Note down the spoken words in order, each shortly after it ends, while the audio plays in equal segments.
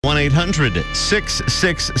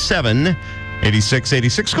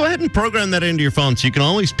1-800-667-8686. Go ahead and program that into your phone so you can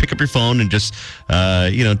always pick up your phone and just,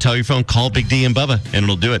 tell your phone, call Big D and Bubba, and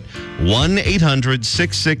it'll do it.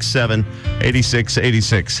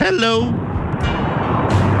 1-800-667-8686. Hello.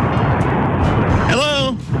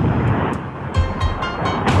 Hello.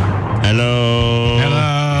 Hello.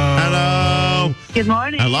 Hello. Hello. Good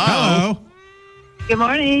morning. Hello. Good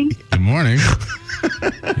morning. Good morning.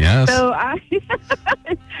 Yes. So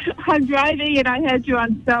I'm driving and I had you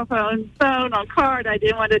on phone, on card. I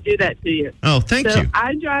didn't want to do that to you. Oh, thank you.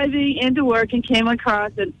 I'm driving into work and came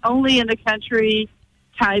across an only in the country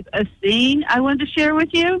type of scene I wanted to share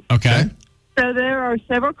with you. Okay. So there are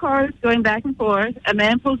several cars going back and forth. A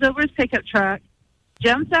man pulls over his pickup truck,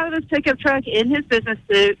 jumps out of his pickup truck in his business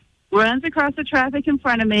suit, runs across the traffic in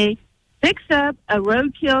front of me, picks up a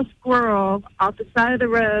roadkill squirrel off the side of the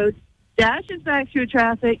road, dashes back through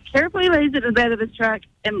traffic, carefully lays it in the bed of his truck,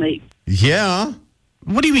 and leaves. Yeah.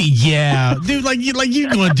 What do you mean, yeah? Dude, you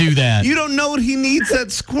going to do that? You don't know what he needs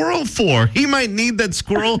that squirrel for. He might need that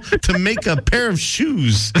squirrel to make a pair of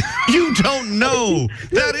shoes. You don't know.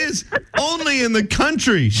 That is only in the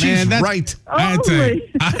country. She's right. I'd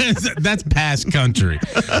say that's past country.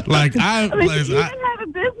 He didn't have a business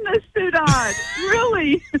suit on.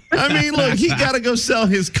 Really? I mean, look, he got to go sell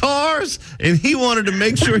his cars, and he wanted to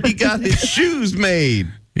make sure he got his shoes made.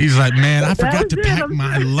 He's like, man, I forgot to pack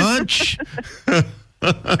my lunch.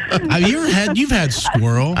 You've had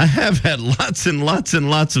squirrel? I have had lots and lots and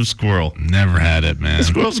lots of squirrel. Never had it, man.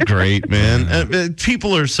 Squirrel's great, man.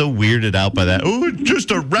 People are so weirded out by that. Oh, it's just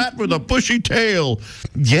a rat with a bushy tail.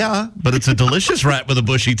 Yeah, but it's a delicious rat with a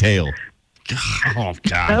bushy tail. Oh,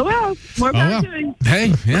 God. Oh, well. More power to him.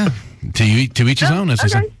 Hey, yeah. To each his own, as I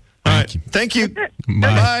say. All right. Thank you.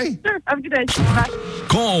 Bye. Sure. Have a good day. Bye.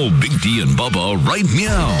 Call Big D and Bubba right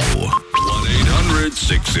now.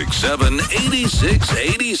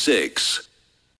 1-800-667-8686.